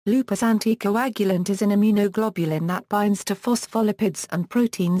Lupus anticoagulant is an immunoglobulin that binds to phospholipids and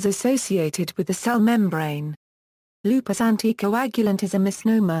proteins associated with the cell membrane. Lupus anticoagulant is a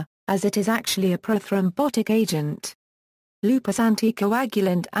misnomer, as it is actually a prothrombotic agent. Lupus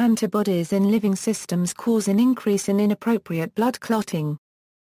anticoagulant antibodies in living systems cause an increase in inappropriate blood clotting.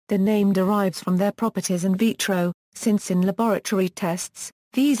 The name derives from their properties in vitro, since in laboratory tests,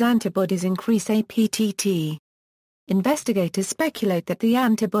 these antibodies increase aPTT. Investigators speculate that the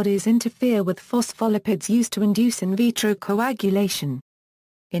antibodies interfere with phospholipids used to induce in vitro coagulation.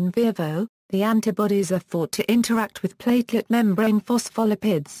 In vivo, the antibodies are thought to interact with platelet membrane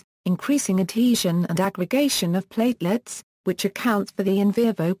phospholipids, increasing adhesion and aggregation of platelets, which accounts for the in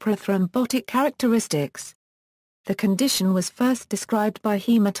vivo prothrombotic characteristics. The condition was first described by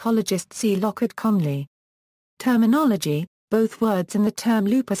hematologist C. Lockard Conley. Terminology: both words in the term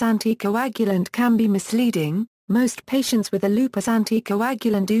lupus anticoagulant can be misleading. Most patients with a lupus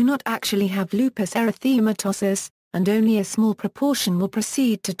anticoagulant do not actually have lupus erythematosus, and only a small proportion will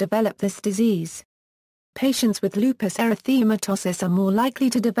proceed to develop this disease. Patients with lupus erythematosus are more likely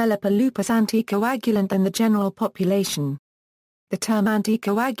to develop a lupus anticoagulant than the general population. The term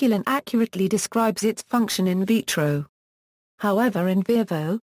anticoagulant accurately describes its function in vitro. However, in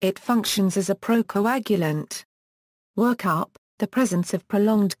vivo, it functions as a procoagulant. Workup: the presence of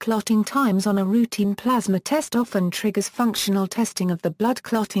prolonged clotting times on a routine plasma test often triggers functional testing of the blood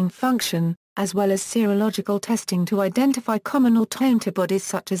clotting function, as well as serological testing to identify common autoantibodies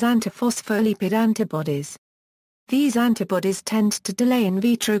such as antiphospholipid antibodies. These antibodies tend to delay in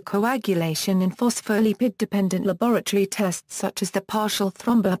vitro coagulation in phospholipid-dependent laboratory tests such as the partial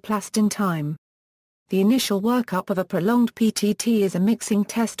thromboplastin time. The initial workup of a prolonged PTT is a mixing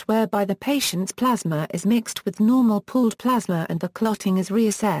test whereby the patient's plasma is mixed with normal pooled plasma and the clotting is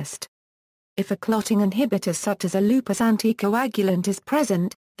reassessed. If a clotting inhibitor such as a lupus anticoagulant is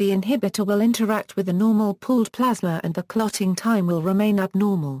present, the inhibitor will interact with the normal pooled plasma and the clotting time will remain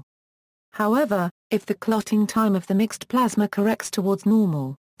abnormal. However, if the clotting time of the mixed plasma corrects towards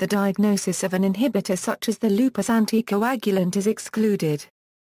normal, the diagnosis of an inhibitor such as the lupus anticoagulant is excluded.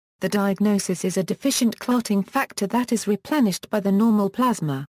 The diagnosis is a deficient clotting factor that is replenished by the normal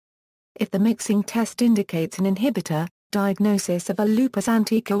plasma. If the mixing test indicates an inhibitor, diagnosis of a lupus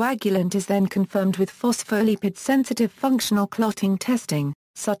anticoagulant is then confirmed with phospholipid-sensitive functional clotting testing,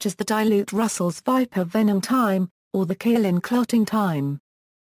 such as the dilute Russell's Viper venom time, or the kaolin clotting time.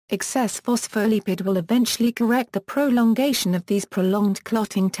 Excess phospholipid will eventually correct the prolongation of these prolonged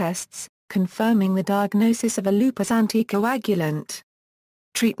clotting tests, confirming the diagnosis of a lupus anticoagulant.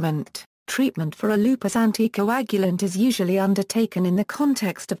 Treatment: treatment for a lupus anticoagulant is usually undertaken in the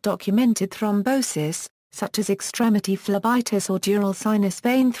context of documented thrombosis, such as extremity phlebitis or dural sinus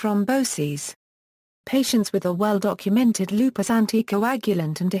vein thromboses. Patients with a well-documented lupus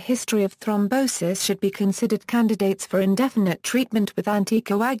anticoagulant and a history of thrombosis should be considered candidates for indefinite treatment with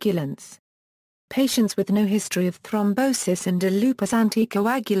anticoagulants. Patients with no history of thrombosis and a lupus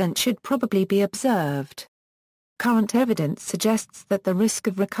anticoagulant should probably be observed. Current evidence suggests that the risk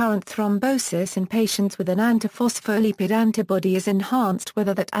of recurrent thrombosis in patients with an antiphospholipid antibody is enhanced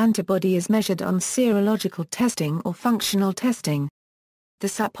whether that antibody is measured on serological testing or functional testing. The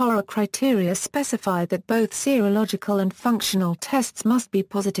Sapporo criteria specify that both serological and functional tests must be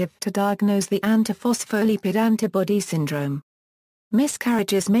positive to diagnose the antiphospholipid antibody syndrome.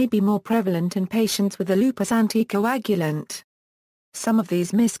 Miscarriages may be more prevalent in patients with a lupus anticoagulant. Some of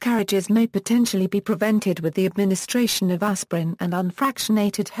these miscarriages may potentially be prevented with the administration of aspirin and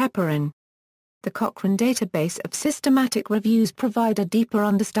unfractionated heparin. The Cochrane database of systematic reviews provide a deeper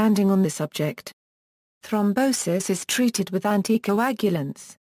understanding on the subject. Thrombosis is treated with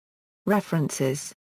anticoagulants. References